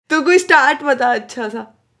तो कोई स्टार्ट बता अच्छा सा.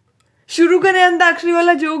 शुरू करें अंताक्षरी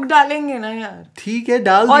वाला जोक डालेंगे ना यार. ठीक है,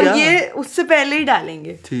 डाल और दिया. ये उससे पहले ही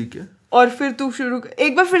डालेंगे. ठीक है. और फिर तू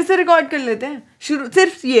एक बार फिर से रिकॉर्ड कर लेते हैं.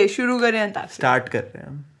 सिर्फ ये शुरू करें अंताक्षरी. स्टार्ट कर रहे हैं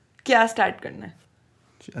हम. क्या स्टार्ट करना है?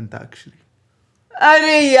 अंताक्षरी.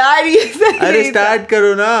 अरे यार ये सही. अरे स्टार्ट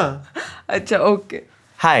करो ना. अच्छा okay.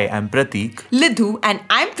 Hi, I'm Pratik. Lidhu and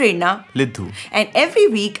I'm Prerna. Lidhu. And every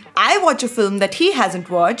week I watch a film that he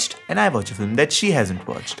hasn't watched. And I watch a film that she hasn't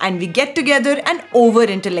watched. And we get together and over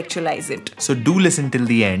intellectualize it. So do listen till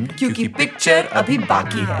the end. क्योंकि picture अभी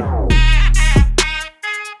बाकी है.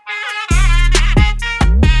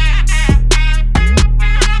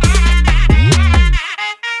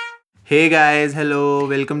 Hey guys, hello.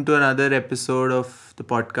 Welcome to another episode of the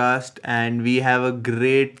podcast, and we have a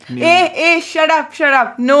great new... Hey, shut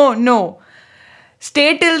up. No. Stay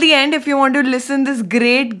till the end if you want to listen this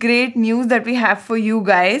great news that we have for you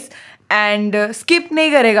guys. And skip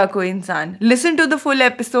nahi karega koi insaan. Listen to the full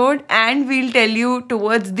episode and we'll tell you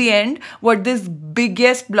towards the end what this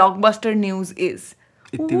biggest blockbuster news is.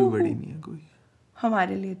 इतनी भी बड़ी नहीं है कोई.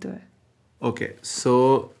 हमारे लिए तो है. Okay, so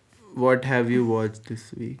what have you watched this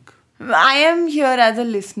week? I am here as a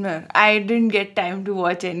listener. I didn't get time to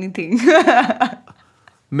watch anything.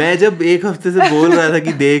 मैं जब एक हफ्ते से बोल रहा था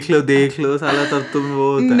कि देख लो साला, तब तुम वो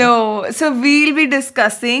होता. No, so we'll be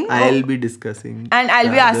discussing. I'll be discussing. And I'll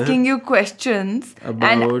be asking you questions.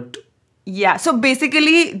 About... Yeah, so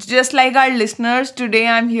basically, just like our listeners, today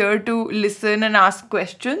I'm here to listen and ask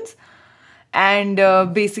questions. And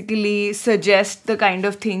basically suggest the kind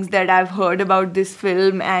of things that I've heard about this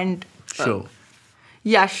film and... show.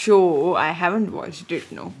 Yeah, show. I haven't watched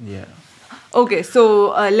it, no. Yeah. Okay, so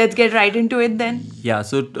let's get right into it then. Yeah,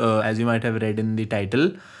 so as you might have read in the title,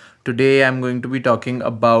 today I'm going to be talking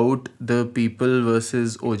about The People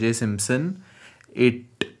versus O.J. Simpson.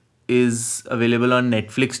 It is available on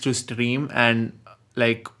Netflix to stream, and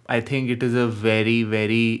I think it is a very,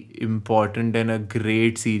 very important and a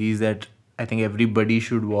great series that I think everybody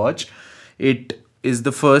should watch. It is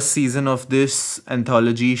the first season of this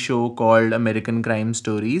anthology show called American Crime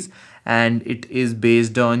Stories, and it is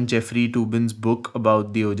based on Jeffrey Toobin's book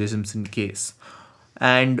about the O.J. Simpson case.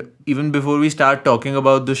 And even before we start talking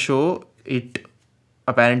about the show, it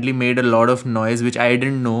apparently made a lot of noise, which I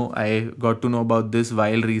didn't know. I got to know about this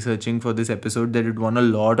while researching for this episode, that it won a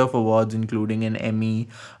lot of awards, including an Emmy,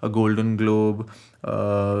 a Golden Globe.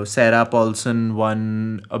 Sarah Paulson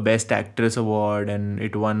won a Best Actress award, and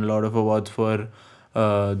it won a lot of awards for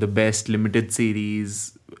the best limited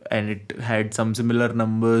series, and it had some similar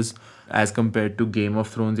numbers as compared to Game of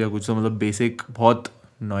Thrones या कुछ. तो मतलब basic बहुत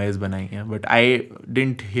noise बनाई है, but I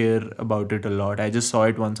didn't hear about it a lot. I just saw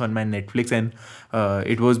it once on my Netflix, and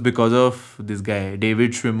it was because of this guy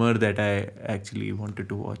David Schwimmer that I actually wanted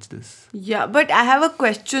to watch this. Yeah, but I have a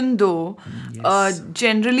question though. Yes.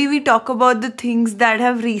 Generally we talk about the things that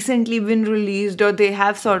have recently been released, or they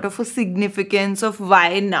have sort of a significance of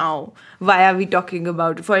why now. Why are we talking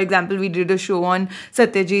about it? For example, we did a show on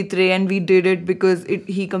Satyajit Ray, and we did it because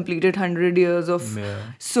he completed 100 years of... Yeah.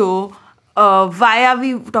 So... why are we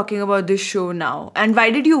talking about this show now? And why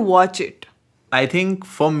did you watch it? I think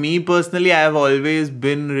for me personally, I have always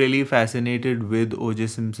been really fascinated with O.J.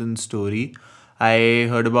 Simpson's story. I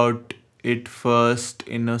heard about it first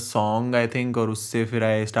in a song, I think, और उससे फिर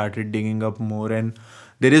I started digging up more, and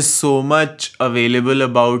there is so much available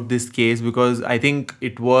about this case because I think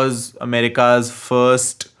it was America's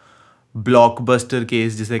first blockbuster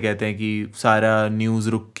case, जिसे कहते हैं कि सारा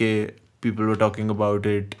news रुक के people were talking about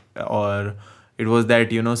it, or it was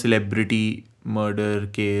that, celebrity murder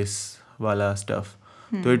case wala stuff.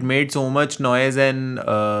 So it made so much noise, and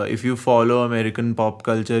if you follow American pop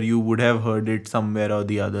culture, you would have heard it somewhere or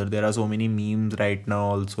the other. There are so many memes right now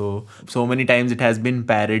also. So many times it has been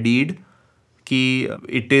parodied ki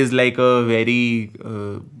it is like a very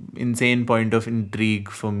insane point of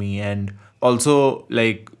intrigue for me. And also,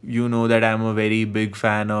 that I'm a very big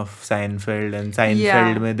fan of Seinfeld, and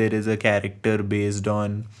Seinfeld mein there is a character based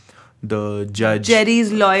on the judge.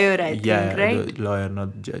 Jerry's lawyer, I think, right? The lawyer,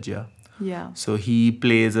 not the judge, yeah. Yeah. So he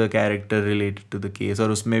plays a character related to the case, or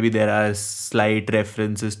usme bhi there are slight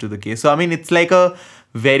references to the case. So I mean, it's like a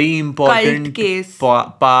very important cult case.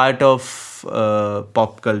 Part of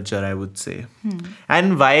pop culture, I would say.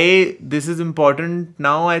 And why this is important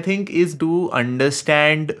now, I think, is to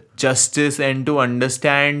understand justice and to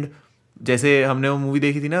understand, जैसे हमने वो movie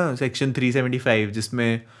देखी थी ना, Section 375,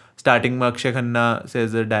 जिसमें starting में Akshay Khanna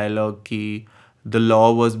says a dialogue कि the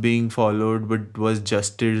law was being followed, but was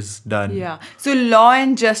justice done. Yeah. So law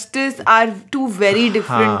and justice are two very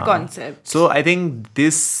different Huh. concepts. So I think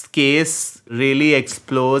this case really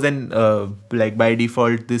explores, and like by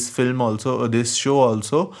default, this film also, or this show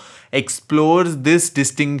also, explores this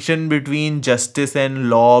distinction between justice and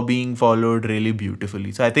law being followed really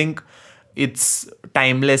beautifully. So I think it's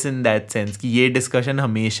timeless in that sense कि ये discussion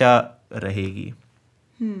हमेशा रहेगी.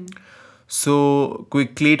 So,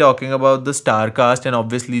 quickly talking about the star cast, and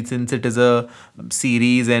obviously, since it is a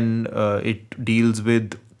series and it deals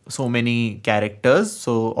with so many characters,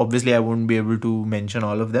 so obviously, I won't be able to mention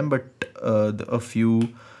all of them, but a few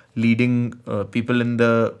leading people in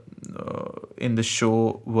the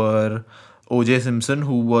show were O.J. Simpson,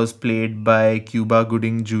 who was played by Cuba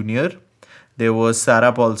Gooding Jr. There was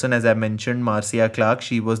Sarah Paulson, as I mentioned, Marcia Clark.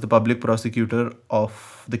 She was the public prosecutor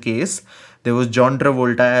of the case. There was John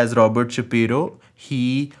Travolta as Robert Shapiro.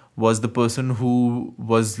 He was the person who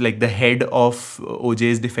was like the head of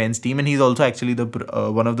OJ's defense team, and he's also actually the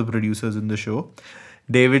one of the producers in the show.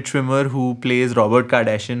 David Schwimmer, who plays Robert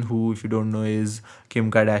Kardashian, who, if you don't know, is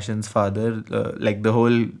Kim Kardashian's father. Like the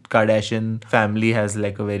whole Kardashian family has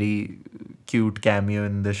like a very cute cameo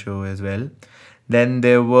in the show as well. Then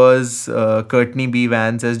there was Courtney B.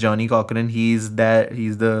 Vance as Johnny Cochran. He's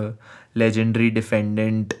the legendary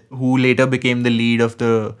defendant who later became the lead of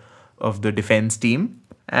the defense team.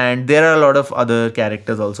 And there are a lot of other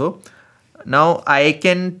characters also. Now I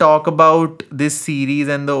can talk about this series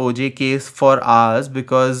and the OJ case for hours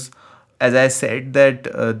because, as I said,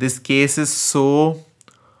 that this case is so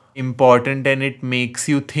important and it makes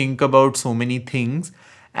you think about so many things.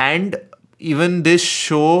 And even this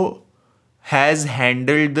show has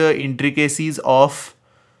handled the intricacies of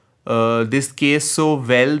this case so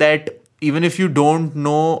well that even if you don't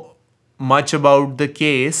know much about the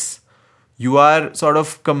case, you are sort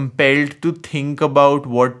of compelled to think about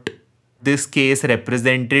what this case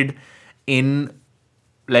represented in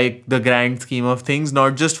like the grand scheme of things,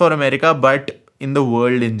 not just for America but in the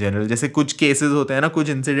world in general. जैसे कुछ cases होते हैं ना, कुछ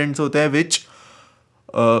incidents होते हैं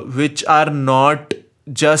which are not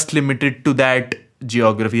just limited to that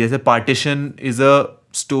geography. जैसे partition is a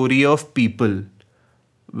story of people.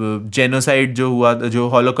 Genocide जो हुआ, जो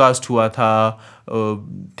हॉलोकास्ट हुआ था,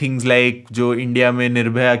 थिंग्स लाइक जो इंडिया में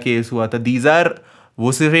निर्भया केस हुआ था, दीज आर,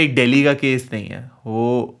 वो सिर्फ एक दिल्ली का केस नहीं है,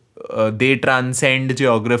 वो दे ट्रांसेंड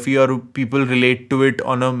जियोग्राफी और people relate to it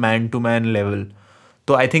on a man to man level.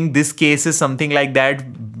 तो I think this case is something like that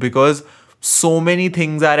because so many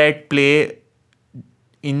things are at play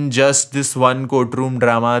in just this one courtroom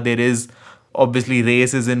drama. There is obviously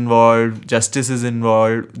race is involved, justice is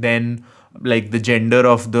involved, then like the gender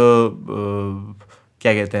of the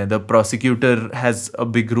क्या कहते हैं, the prosecutor has a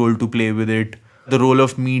big role to play with it. The role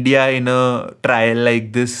of media in a trial like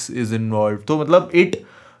this is involved. तो मतलब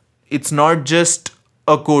it's not just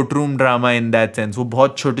a courtroom drama in that sense. वो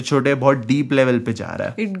बहुत छोटे छोटे बहुत deep level पे जा रहा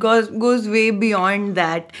है. It goes way beyond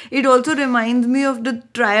that. It also reminds me of the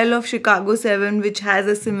trial of Chicago 7, which has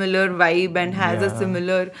a similar vibe and has a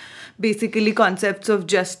similar basically concepts of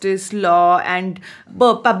justice, law, and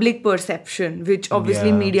public perception, which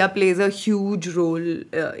obviously media plays a huge role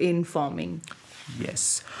in forming.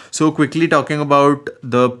 Yes. So quickly talking about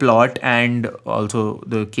the plot and also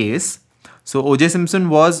the case. So O.J. Simpson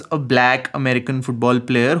was a black American football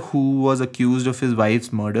player who was accused of his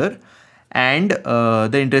wife's murder. And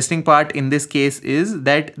the interesting part in this case is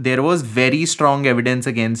that there was very strong evidence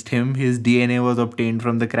against him. His DNA was obtained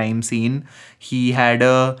from the crime scene. He had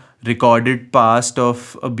a recorded past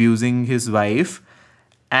of abusing his wife.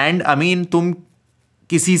 And I mean, तुम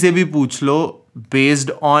किसी से भी पूछ लो,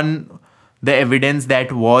 based on the evidence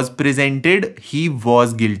that was presented, he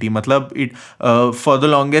was guilty. मतलब it for the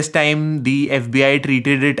longest time the FBI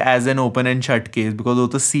treated it as an open and shut case because वो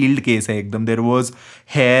तो sealed case है एकदम. There was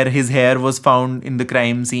hair, his hair was found in the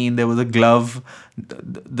crime scene. There was a glove,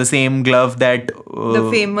 the same glove that the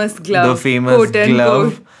famous glove, the famous quote glove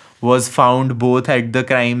unquote, was found both at the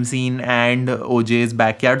crime scene and OJ's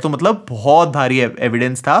backyard. तो मतलब बहुत भारी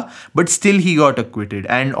evidence था, but still he got acquitted.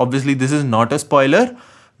 And obviously this is not a spoiler,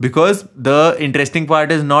 because the interesting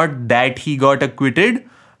part is not that he got acquitted.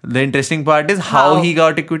 The interesting part is how he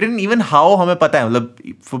got acquitted, and even how हमें पता है,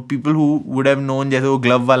 मतलब for people who would have known, जैसे वो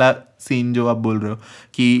glove वाला scene जो आप बोल रहे हो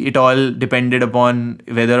कि it all depended upon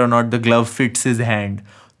whether or not the glove fits his hand.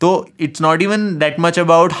 So it's not even that much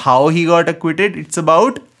about how he got acquitted, it's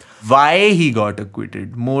about why he got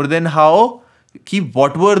acquitted more than how कि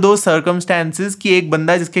what were those circumstances कि एक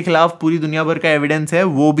बंदा जिसके खिलाफ पूरी दुनिया भर का evidence है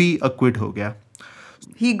वो भी acquit हो गया.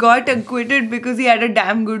 He got acquitted because he had a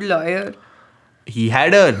damn good lawyer. he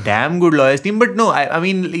had a damn good lawyers team. But no, I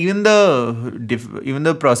mean even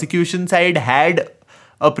the prosecution side had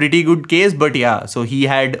a pretty good case. But yeah, so he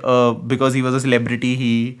had because he was a celebrity,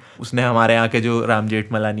 he उसने हमारे यहाँ के जो Ram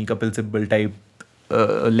Jethmalani Kapil Sibal type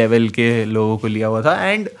level के लोगों को लिया हुआ था.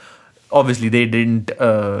 And obviously they didn't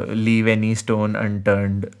leave any stone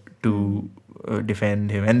unturned to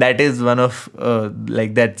defend him, and that is one of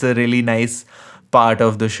like that's a really nice part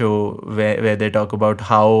of the show where they talk about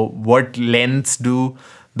what lengths do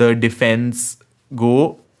the defense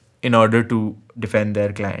go in order to defend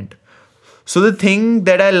their client. So the thing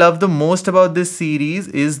that I love the most about this series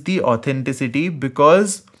is the authenticity,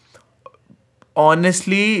 because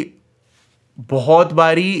honestly बहुत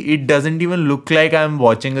बारी it doesn't even look like I'm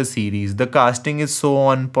watching a series. The casting is so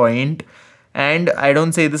on point, and I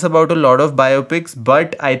don't say this about a lot of biopics,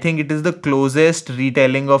 but I think it is the closest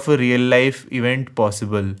retelling of a real life event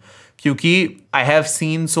possible. क्योंकि I have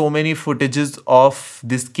seen so many footages of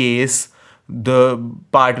this case, the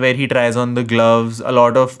part where he tries on the gloves, a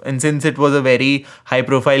lot of, and since it was a very high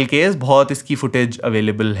profile case, बहुत इसकी footage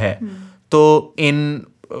available है. तो in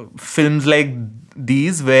films like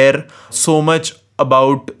these where so much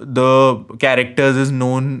about the characters is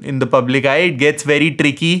known in the public eye, it gets very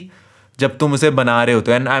tricky जब तुम उसे बना रहे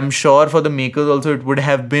होते हो. And I'm sure for the makers also it would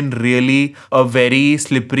have been really a very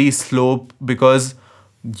slippery slope, because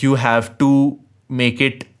you have to make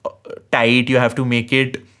it tight, you have to make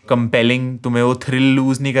it compelling, तुम्हें वो thrill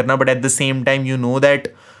lose नहीं करना, but at the same time you know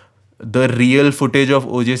that the real footage of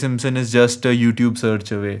O.J. Simpson is just a YouTube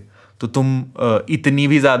search away. तो तुम इतनी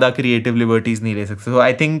भी ज़्यादा creative liberties नहीं ले सकते. सो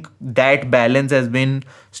I think that balance has been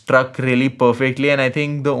struck really perfectly, and I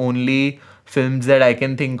think the only films that I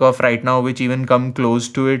can think of right now which even come close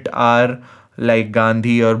to it are like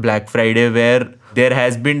Gandhi or Black Friday, where there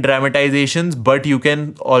has been dramatizations, but you can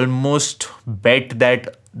almost bet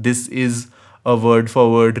that this is a word for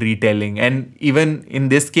word retelling. And even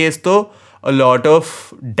in this case though, a lot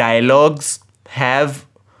of dialogues have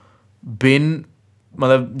been,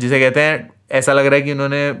 मतलब जिसे कहते हैं, ऐसा लग रहा है कि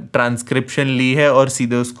उन्होंने ट्रांसक्रिप्शन ली है और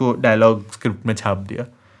सीधे उसको डायलॉग स्क्रिप्ट में छाप दिया.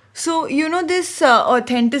 So, this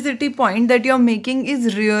authenticity point that you're making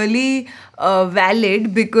is really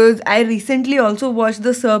valid, because I recently also watched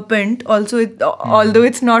The Serpent. Also, although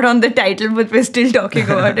it's not on the title, but we're still talking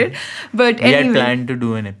about it. But we anyway, had planned to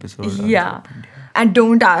do an episode. Yeah. And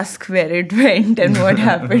don't ask where it went and what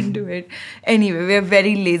happened to it. Anyway, we're a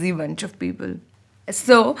very lazy bunch of people.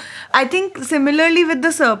 So I think similarly with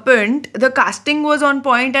The Serpent, the casting was on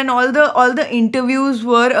point and all the interviews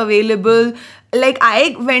were available. Like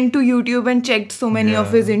I went to YouTube and checked so many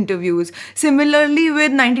of his interviews. Similarly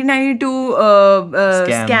with 1992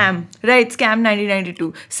 scam, right? Scam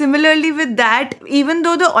 1992. Similarly with that, even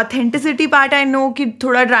though the authenticity part I know कि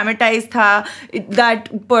थोड़ा dramatized था, that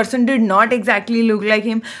person did not exactly look like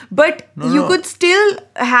him, but you could still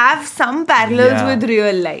have some parallels with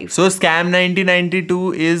real life. So Scam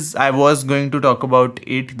 1992 is, I was going to talk about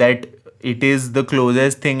it, that it is the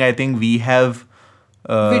closest thing I think we have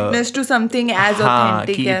witness to something as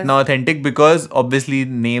authentic as authentic, because obviously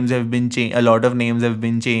names have been changed, a lot of names have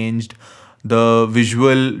been changed, the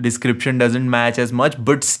visual description doesn't match as much,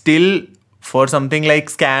 but still for something like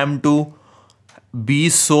Scam to be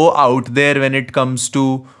so out there when it comes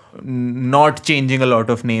to not changing a lot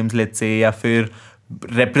of names, let's say, या फिर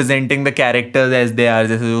representing the characters as they are,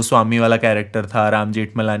 जैसे जो स्वामी वाला character था, राम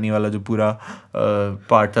जेठमलानी वाला जो पूरा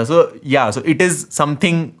part था. So yeah, so it is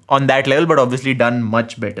something on that level, but obviously done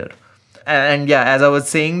much better. And yeah, as I was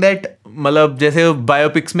saying that, मतलब जैसे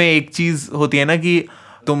biopics में एक चीज़ होती है ना कि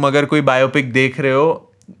तुम अगर कोई biopic देख रहे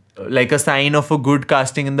हो, like a sign of a good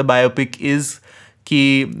casting in the biopic is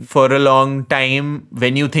कि for a long time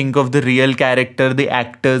when you think of the real character, the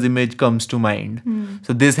actor's image comes to mind.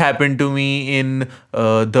 So this happened to me in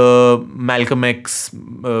the Malcolm X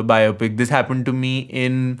biopic. This happened to me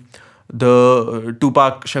in the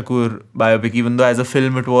Tupac Shakur biopic, even though as a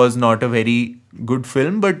film it was not a very good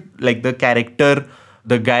film, but like the character,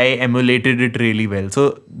 the guy emulated it really well.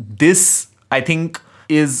 So this, I think,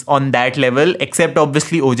 is on that level, except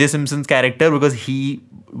obviously O.J. Simpson's character, because he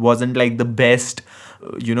wasn't like the best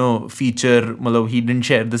feature, he didn't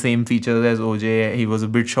share the same features as OJ, he was a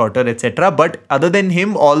bit shorter, etc. But other than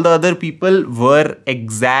him, all the other people were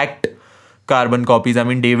exact carbon copies. I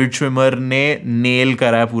mean, David Schwimmer ने nail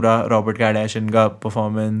करा पूरा Robert Kardashian का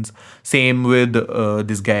performance. Same with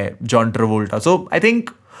this guy John Travolta. So I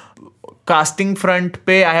think casting front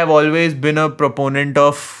पे I have always been a proponent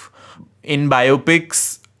of, in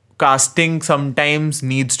biopics, casting sometimes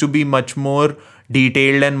needs to be much more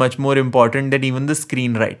detailed and much more important than even the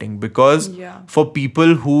screenwriting, because for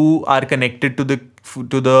people who are connected to the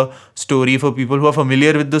to the story, for people who are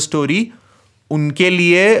familiar with the story, उनके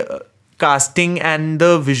लिए casting and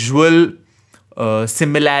the visual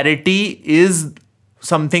similarity is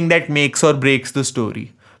something that makes or breaks the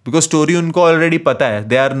story. Because story उनको already पता है.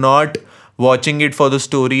 They are not watching it for the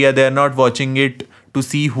story, or they are not watching it to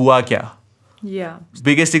see हुआ क्या. Yeah.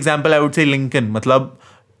 Biggest example, I would say Lincoln. मतलब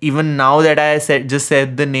even now that I just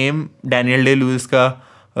said the name, Daniel Day-Lewis का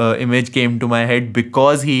image came to my head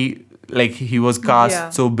because he was cast Yeah.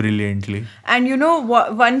 so brilliantly. And you know,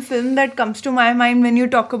 one film that comes to my mind when you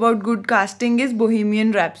talk about good casting is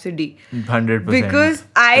Bohemian Rhapsody. 100%. Because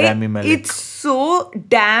Rami Malek. it's so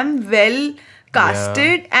damn well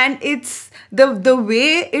casted, and it's the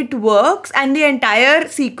way it works and the entire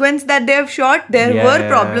sequence that they have shot. There Yeah, were yeah.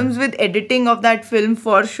 problems with editing of that film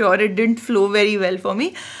for sure. It didn't flow very well for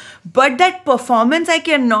me. But that performance, I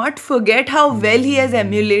cannot forget how well he has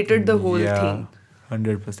emulated the whole thing.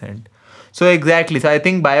 100%. So exactly. So I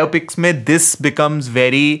think biopics में this becomes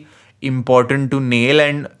very important to nail,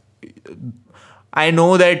 and I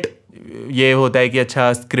know that ये होता है कि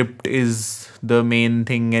अच्छा script is the main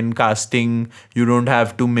thing and casting you don't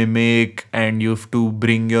have to mimic and you have to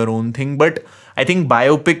bring your own thing, but I think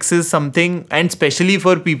biopics is something, and especially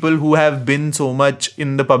for people who have been so much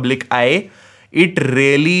in the public eye, it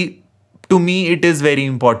really, to me, it is very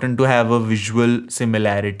important to have a visual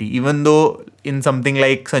similarity. Even though in something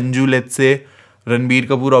like Sanju, let's say, Ranbir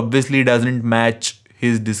Kapoor obviously doesn't match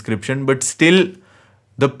his description, but still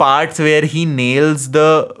the parts where he nails the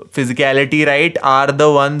physicality right are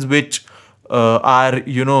the ones which are,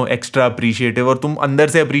 extra appreciative, और तुम अंदर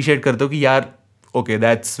से appreciate करते हो कि यार, okay,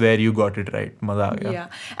 that's where you got it right. मजा आ गया. Yeah.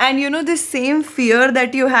 And you know, this same fear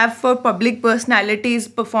that you have for public personalities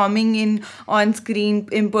performing on screen,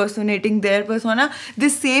 impersonating their persona, the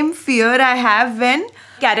same fear I have when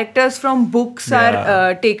characters from books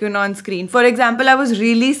are taken on screen. For example, I was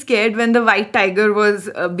really scared when The White Tiger was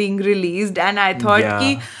being released, and I thought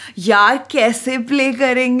कि यार कैसे play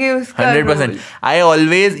करेंगे उसका 100%. role? I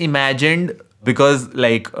always imagined, because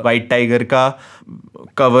like White Tiger का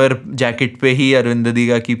cover jacket पे ही अरविंद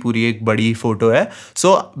दीगा की पूरी एक बड़ी फोटो है.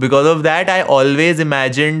 So because of that I always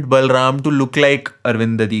imagined Balram to look like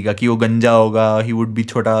Arvind दीगा, कि वो गंजा होगा, ही वुड बी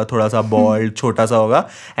छोटा, थोड़ा सा बॉल्ड, छोटा सा होगा.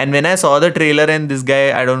 And when I saw the trailer and this guy,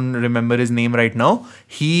 I don't remember his name right now,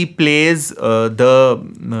 he plays the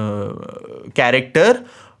character.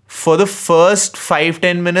 For the first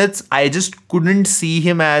 5-10 minutes, I just couldn't see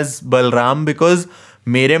him as Balram because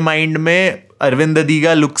मेरे mind में Arvind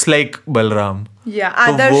Adiga looks like Balram. Yeah,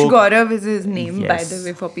 तो Adarsh वो- Gaurav is his name, by Yes. the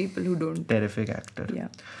way, for people who don't. Terrific actor. Yeah.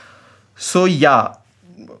 So yeah,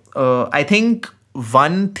 I think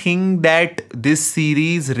one thing that this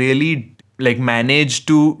series really managed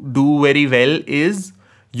to do very well is,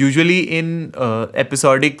 usually in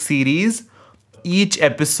episodic series, each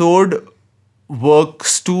episode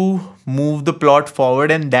works to move the plot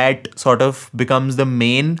forward, and that sort of becomes the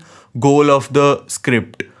main goal of the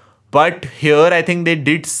script. But here I think they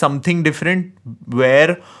did something different,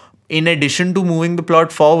 where in addition to moving the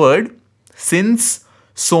plot forward, since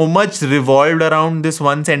so much revolved around this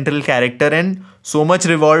one central character and so much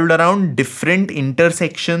revolved around different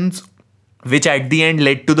intersections which at the end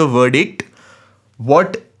led to the verdict,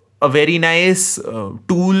 what a very nice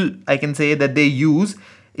tool I can say that they use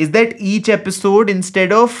is that each episode,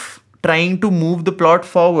 instead of trying to move the plot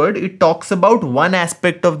forward, it talks about one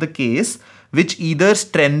aspect of the case which either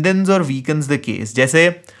strengthens or weakens the case. जैसे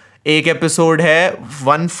एक episode है,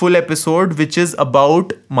 one full episode which is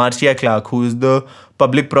about Marcia Clark, who is the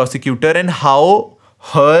public prosecutor, and how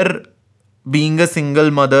her being a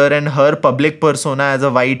single mother and her public persona as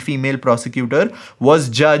a white female prosecutor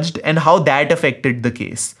was judged, and how that affected the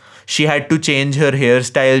case. She had to change her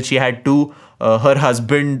hairstyle. She had to, her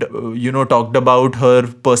husband, talked about her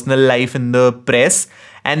personal life in the press.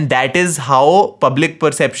 And that is how public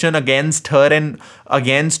perception against her and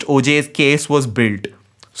against OJ's case was built.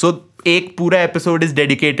 So, एक पूरा episode is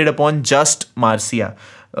dedicated upon just Marcia.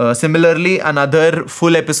 Similarly, another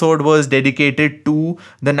full episode was dedicated to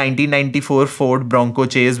the 1994 Ford Bronco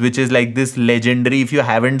chase, which is like this legendary. If you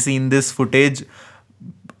haven't seen this footage,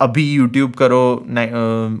 abhi YouTube karo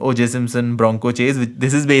OJ Simpson Bronco chase.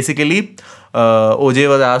 This is basically OJ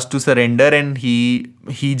was asked to surrender, and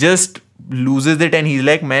he just loses it, and he's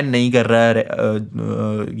like, मैं नहीं कर रहा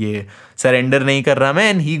ये surrender नहीं कर रहा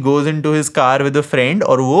मैं, and he goes into his car with a friend,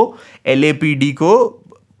 और वो LAPD को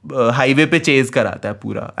हाईवे पे चेज कराता है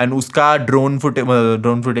पूरा, एंड उसका ड्रोन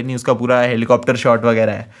फुटेज नहीं, उसका पूरा हेलीकॉप्टर शॉट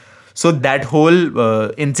वगैरह है. So that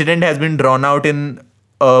whole incident has been drawn out in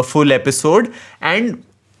a full episode, and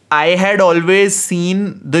I had always seen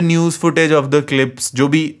the news footage of the clips जो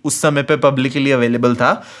भी उस समय पे publicly available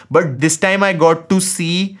था, but this time I got to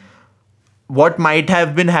see what might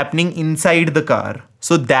have been happening inside the car.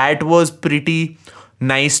 So that was pretty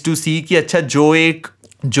nice to see कि अच्छा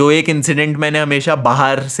जो एक इंसिडेंट मैंने हमेशा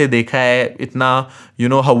बाहर से देखा है, इतना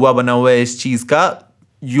हवा बना हुआ है इस चीज़ का,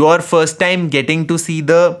 you are first time getting to see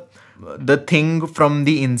the thing from the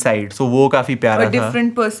inside. सो वो काफ़ी प्यारा था.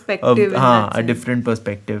 Different perspective. हाँ, a different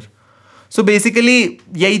perspective. So basically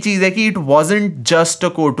यही चीज़ है कि it wasn't just a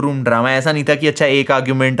court room drama. ऐसा नहीं था कि अच्छा एक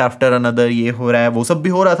आर्ग्यूमेंट आफ्टर अनदर ये हो रहा है, वो सब भी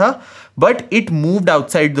हो रहा था, but it moved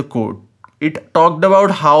outside the court. It talked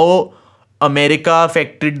about how America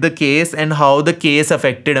affected the case and how the case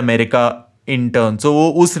affected America in turn. So वो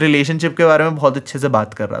उस relationship के बारे में बहुत अच्छे से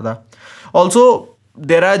बात कर रहा था. Also,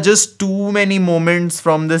 there are just too many moments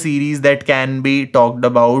from the series that can be talked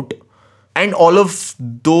about, and all of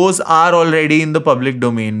those are already in the public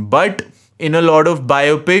domain. But in a lot of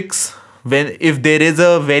biopics, if there is a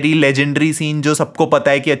very legendary scene जो सबको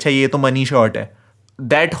पता है कि अच्छा ये तो money shot है,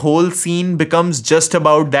 that whole scene becomes just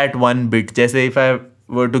about that one bit. जैसे if I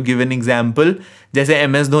were to give an example, जैसे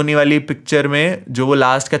MS धोनी वाली पिक्चर में जो वो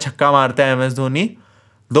लास्ट का छक्का मारता है MS Dhoni,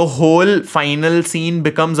 the whole final scene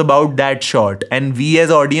becomes about that shot, and we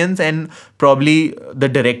as audience and probably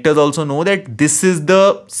the directors also know that this is the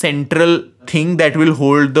central thing that will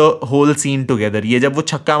hold the whole scene together. ये जब वो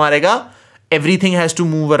छक्का मारेगा, everything has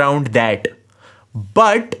to move around that.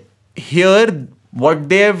 But here what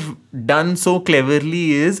they have done so cleverly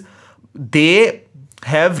is they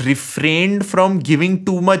have refrained from giving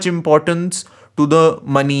too much importance to the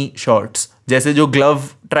money shots. जैसे जो glove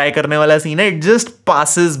try करने वाला scene है, it just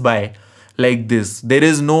passes by like this. There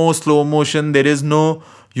is no slow motion, there is no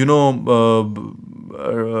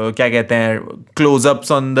क्या कहते हैं,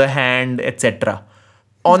 close-ups on the hand, etc.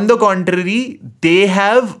 On the contrary, they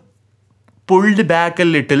have pulled back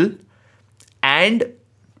a little and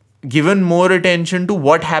given more attention to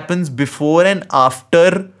what happens before and after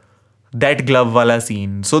that glove wala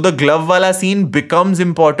scene. So the glove wala scene becomes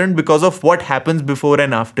important because of what happens before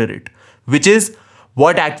and after it, which is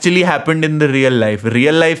what actually happened in the real life.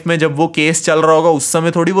 Real life में जब वो case चल रहा होगा, उस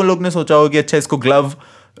समय थोड़ी वो लोग ने सोचा होगा कि अच्छा इसको ग्लव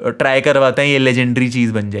ट्राई करवाते हैं, ये लेजेंडरी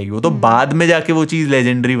चीज बन जाएगी. वो तो बाद में जाके वो चीज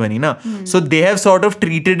लेजेंडरी बनी ना. सो they have sort of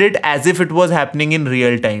treated it as if it was happening in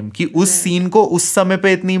real time, कि उस सीन को उस समय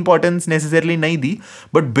पे इतनी इंपॉर्टेंस नेसेसरली नहीं दी,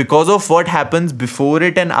 but because of what happens before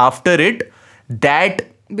it and after it, that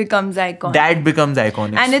becomes iconic. That becomes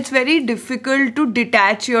iconic. And it's very difficult to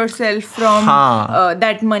detach yourself from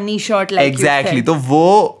that money shot, like exactly. you said. तो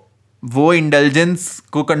वो indulgence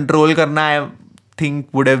को control करना I think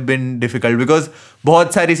would have been difficult, because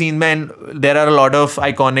बहुत सारी scene में and there are a lot of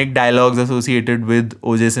iconic dialogues associated with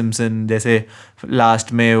O.J. Simpson. जैसे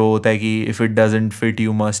last में वो होता है कि if it doesn't fit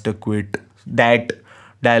you must quit. That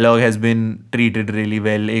dialogue has been treated really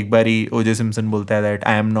well. एक बारी O.J. Simpson बोलता है that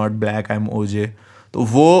I am not black, I am O.J. तो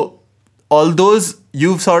वो all those,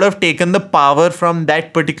 you've sort of taken the power from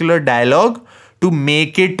that particular dialogue to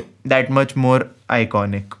make it that much more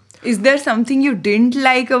iconic. Is there something you didn't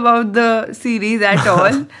like about the series at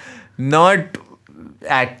all? Not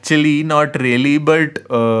actually, not really, but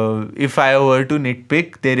if I were to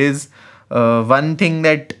nitpick, there is one thing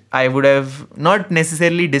that I would have not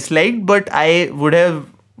necessarily disliked, but I would have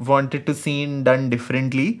wanted to see done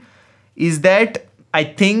differently, is that I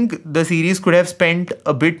think the series could have spent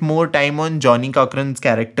a bit more time on Johnny Cochran's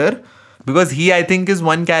character, because he, I think, is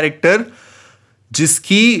one character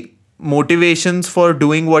जिसकी motivations for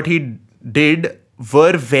doing what he did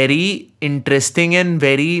were very interesting and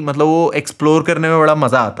very, मतलब वो explore करने में बड़ा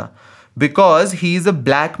मज़ा आता, because he is a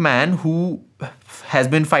black man who has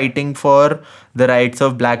been fighting for the rights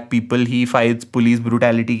of black people. He fights police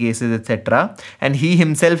brutality cases, etc. And he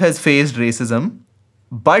himself has faced racism.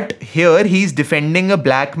 But here he's defending a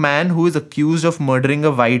black man who is accused of murdering a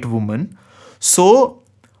white woman. So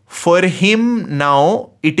for him now,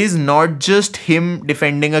 it is not just him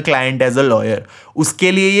defending a client as a lawyer.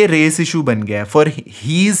 उसके लिए ये race issue बन गया. For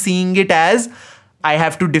he is seeing it as, I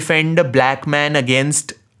have to defend a black man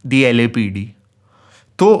against the LAPD.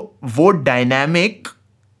 तो वो dynamic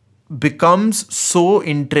becomes so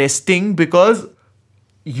interesting, because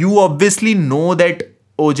you obviously know that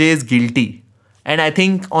OJ is guilty. And I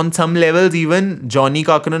think on some levels even Johnny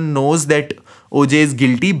Cochran knows that OJ is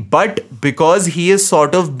guilty, but because he has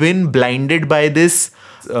sort of been blinded by this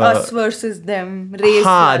us versus them race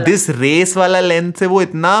हाँ, this race वाला lens से वो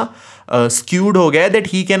इतना skewed हो गया that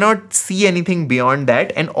he cannot see anything beyond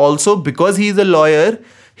that. And also because he is a lawyer,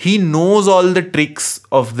 he knows all the tricks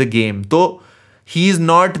of the game. So he is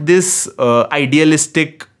not this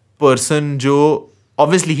idealistic person जो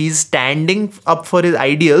obviously he's standing up for his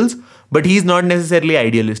ideals, but he's not necessarily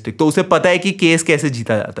idealistic. तो उसे पता है कि case कैसे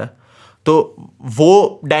जीता जाता है. तो वो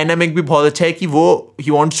डायनामिक भी बहुत अच्छा है कि वो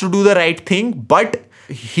he wants to do the right thing, but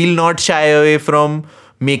he'll not shy away from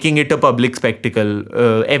making it a public spectacle.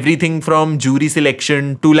 Everything from jury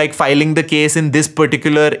selection to like filing the case in this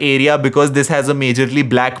particular area because this has a majorly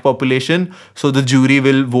black population, so the jury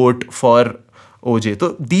will vote for OJ.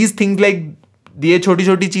 So these things, like ये छोटी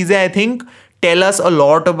छोटी चीजें, I think tell us a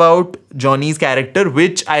lot about Johnny's character,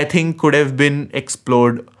 which I think could have been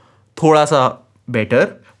explored थोड़ा सा better.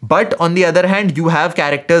 But on the other hand, you have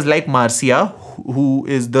characters like Marcia, who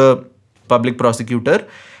is the public prosecutor,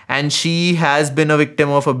 and she has been a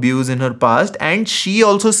victim of abuse in her past, and she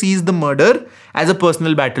also sees the murder as a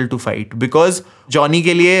personal battle to fight, because Johnny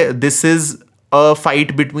के लिए this is a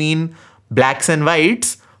fight between blacks and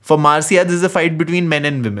whites. For Marcia, this is a fight between men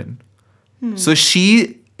and women. So she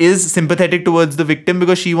is sympathetic towards the victim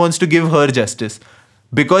because she wants to give her justice,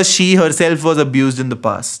 because she herself was abused in the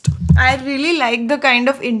past. I really like the kind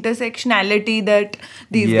of intersectionality that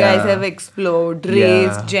these Yeah. guys have explored,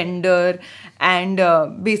 race, gender, and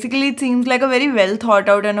basically it seems like a very well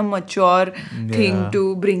thought out and a mature thing Yeah. to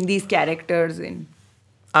bring these characters in.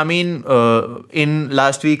 I mean, in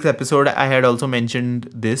last week's episode, I had also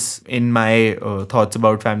mentioned this in my thoughts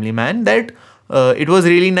about Family Man, that it was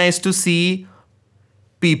really nice to see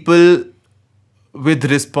people with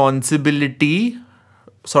responsibility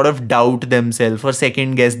sort of doubt themselves or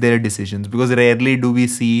second guess their decisions, because rarely do we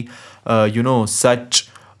see such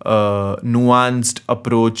nuanced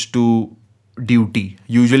approach to duty.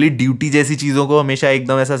 Usually duty जैसी चीज़ों को हमेशा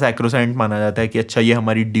एकदम ऐसा sacrosanct माना जाता है कि अच्छा ये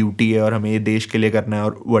हमारी ड्यूटी है और हमें ये देश के लिए करना है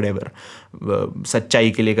और व्हाटएवर,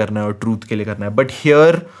 सच्चाई के लिए करना है और ट्रूथ के लिए करना है. But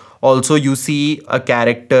here also you see a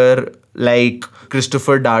character like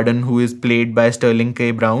Christopher Darden, who is played by Sterling K.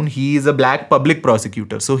 Brown. He is a black public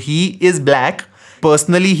prosecutor. So he is black.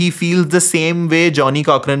 Personally, he feels the same way Johnny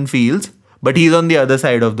Cochran feels, but he's on the other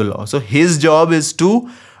side of the law. So his job is to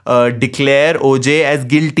declare OJ as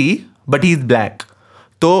guilty, but he's black.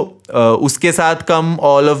 So उसके साथ come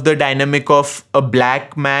all of the dynamic of a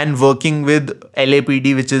black man working with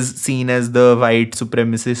LAPD, which is seen as the white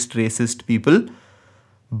supremacist, racist people.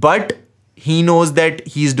 But he knows that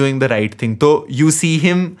he's doing the right thing. So you see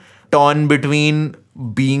him torn between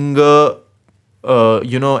being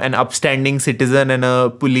an upstanding citizen and a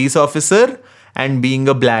police officer and being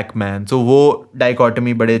a black man. So वो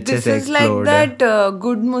dichotomy बड़े अच्छे This से is like explored है. that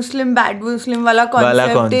good Muslim, bad Muslim wala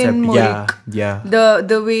concept in Murik. Yeah.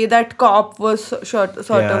 The way that cop was sort of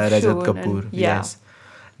Rajat shown. Kapoor. And, yeah. Yes.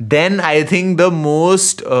 Then I think the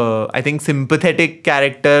most sympathetic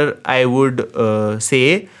character I would say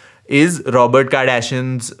is Robert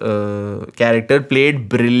Kardashian's character, played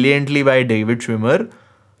brilliantly by David Schwimmer.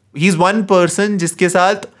 He's one person जिसके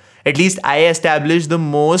साथ at least I established the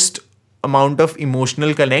most amount of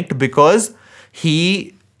emotional connect, because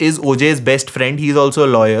he is OJ's best friend. He is also a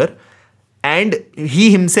lawyer, and he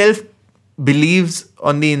himself believes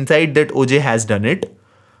on the inside that OJ has done it.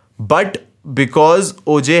 But because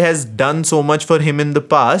OJ has done so much for him in the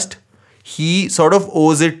past, he sort of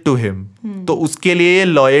owes it to him. तो उसके लिए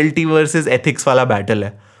loyalty versus ethics वाला battle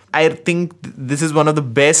है. I think this is one of the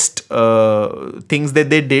best things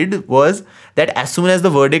that they did, was that as soon as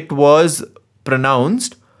the verdict was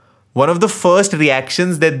pronounced, one of the first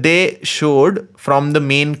reactions that they showed from the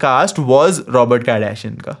main cast was Robert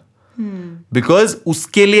Kardashian का. Because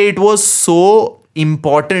उसके लिए it was so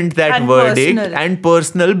important, that And verdict, personal. and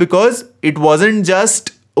personal, because it wasn't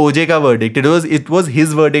just OJ का verdict, it was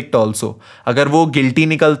his verdict also. अगर वो guilty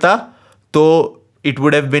निकलता तो it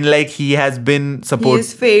would have been like he has been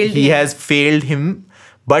he has failed him.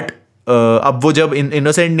 But अब वो जब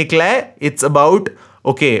innocent निकला है, it's about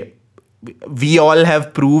okay, we all have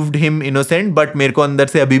proved him innocent, but मेरे को अंदर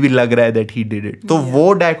से अभी भी लग रहा है that he did it. तो वो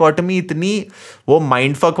dichotomy इतनी वो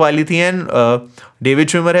mindfuck वाली थी, and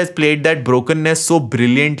David Schwimmer has played that brokenness so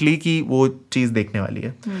brilliantly कि वो चीज़ देखने वाली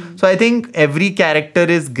है. So I think every character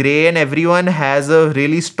is grey, and everyone has a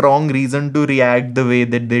really strong reason to react the way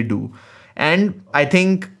that they do. And I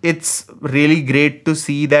think it's really great to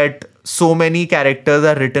see that so many characters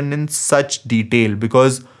are written in such detail,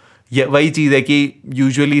 because ये वही चीज़ है कि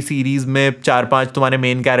usually series में 4-5 तुम्हारे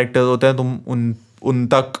main characters होते हैं, तुम उन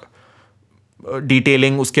तक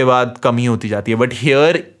डिटेलिंग उसके बाद कम ही होती जाती है. But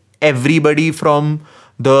here everybody from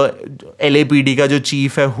the LAPD का जो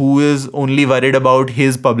चीफ है, who is only worried about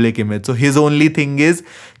his public image. So his only thing is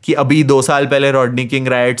कि अभी 2 साल पहले रॉडनी किंग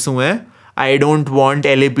राइट्स हुए हैं, I don't want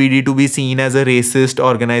LAPD to be seen as a racist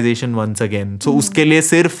organization once again. So उसके लिए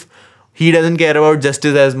सिर्फ he doesn't care about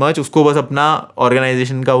justice as much, उसको बस अपना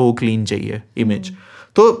ऑर्गेनाइजेशन का वो क्लीन चाहिए इमेज.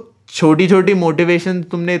 तो छोटी छोटी मोटिवेशन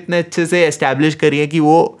तुमने इतने अच्छे से एस्टैब्लिश करी है कि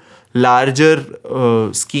वो लार्जर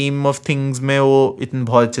स्कीम ऑफ थिंग्स में वो इतने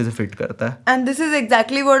बहुत अच्छे से फिट करता है. And this is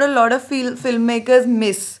exactly what a lot of filmmakers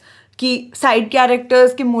miss. कि side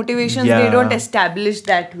characters की motivations they Yeah. don't establish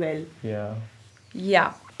that well. Yeah.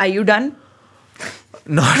 Yeah. Are you done?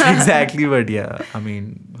 Not exactly, but yeah. I mean,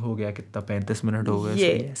 हो गया कितना 35 minute हो गए.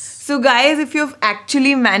 Yes. So guys, if you've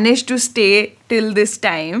actually managed to stay till this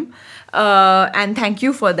time, and thank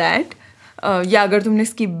you for that. या अगर तुमने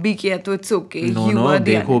skip भी किया तो it's okay. No, You no, are the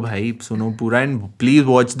देखो भाई, सुनो पूरा and please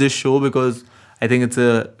watch this show because I think it's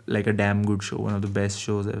like a damn good show, one of the best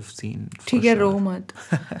shows I've seen. ठीक है, रो मत.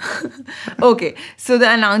 Okay, so the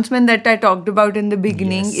announcement that I talked about in the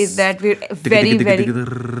beginning is that we're very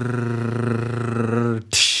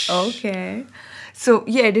okay. So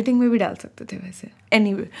ये editing में भी डाल सकते थे वैसे.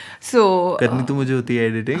 Anyway, so करनी तो मुझे होती है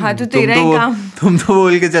एडिटिंग. हाँ, तो तेरा ही काम. तुम तो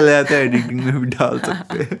बोल के चले जाते हैं एडिटिंग में भी डाल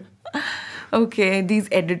सकते हैं. Okay, these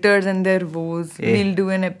editors and their woes. We'll do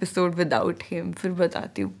an episode without him. फिर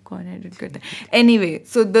बताती हूँ कौन edit करता है. Anyway,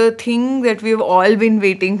 so the thing that we've all been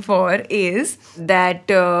waiting for is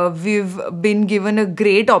that we've been given a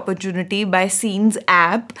great opportunity by Scenes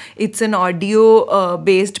app. It's an audio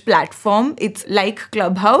based platform. It's like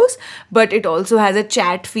Clubhouse, but it also has a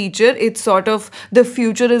chat feature. It's sort of the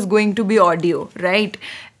future is going to be audio, right?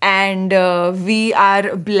 And we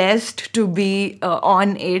are blessed to be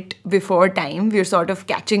on it before time. We're sort of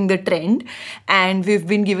catching the trend, and we've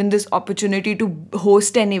been given this opportunity to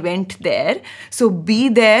host an event there. So be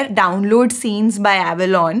there, download Scenes by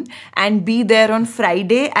Avalon, and be there on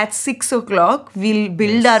Friday at 6 o'clock. We'll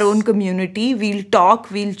build our own community, we'll talk,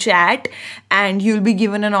 we'll chat, and you'll be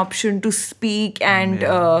given an option to speak and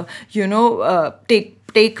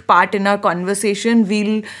take part in our conversation.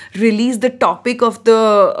 We'll release the topic of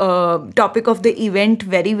the event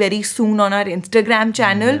very soon on our Instagram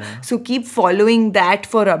channel. So keep following that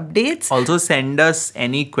for updates. Also send us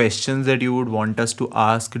any questions that you would want us to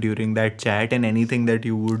ask during that chat, and anything that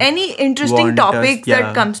you would Any interesting want topics us,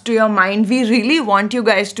 that comes to your mind. We really want you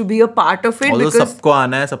guys to be a part of it. Also because सबको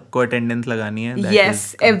आना है, सबको attendance लगानी है. That yes,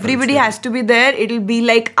 is everybody compulsory. has to be there. It'll be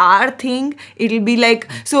like our thing. It'll be like,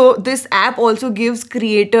 so this app also gives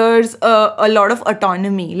creators a lot of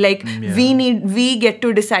autonomy. Like we get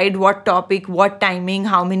to decide what topic, what timing,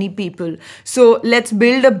 how many people. So let's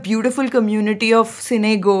build a beautiful community of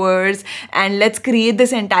cine goers, and let's create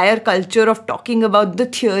this entire culture of talking about the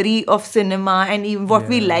theory of cinema and even what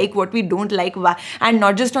we like, what we don't like, and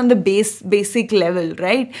not just on the basic level,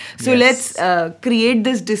 right? So let's create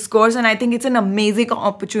this discourse, and I think it's an amazing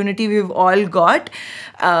opportunity we've all got.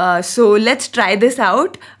 So let's try this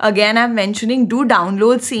out. Again, I'm mentioning, do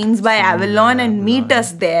download Scenes by Avalon and meet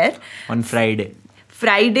us there. On Friday.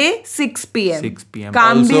 Friday 6 p.m. 6 p.m.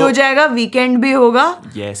 काम भी Also- हो जाएगा, weekend भी होगा.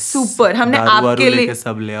 Yes. Super. हमने दारू वारू आपके लिए लेके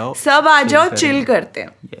सब ले आओ. सब आ जाओ, Chill चिल करेंगे. करते हैं.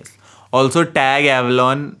 Yes. Also tag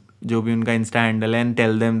Avalon, जो भी उनका इंस्टा हैंडल है, and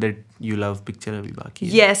tell them that you love picture अभी बाकी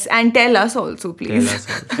है. Yes, and tell us also, please. Tell us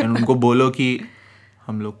also. And उनको बोलो कि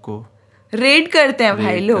हम लोग को रेड करते हैं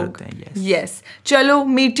भाई Raid लोग. करते हैं, Yes. चलो,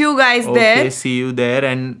 meet you guys there. Okay, see you there,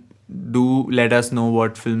 and do let us know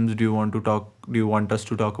what films do you want us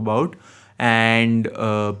to talk about, and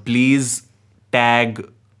please tag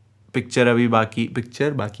picture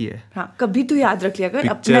बाकी है. हाँ, कभी तो याद रख लिया कर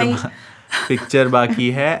अपना ही. Picture बाकी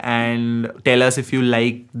है, and tell us if you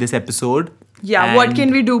like this episode. Yeah, what and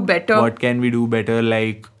can we do better? What can we do better,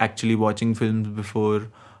 like actually watching films before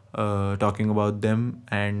talking about them,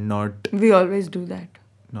 and not We always do that.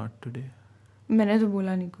 today. मैंने तो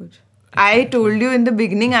बोला नहीं कुछ. I told you in the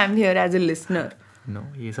beginning I'm here as a listener. No,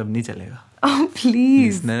 ये सब नहीं चलेगा. Oh,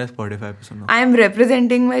 please. Listener है, Spotify पे सुनो. I am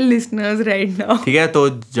representing my listeners right now. ठीक है, तो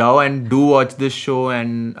जाओ and do watch this show,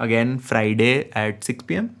 and again Friday at 6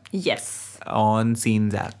 p.m. Yes. on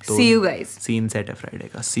Scenes app. तो See you guys. Scene set है Friday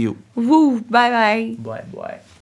का. See you. Woo. Bye bye. Bye.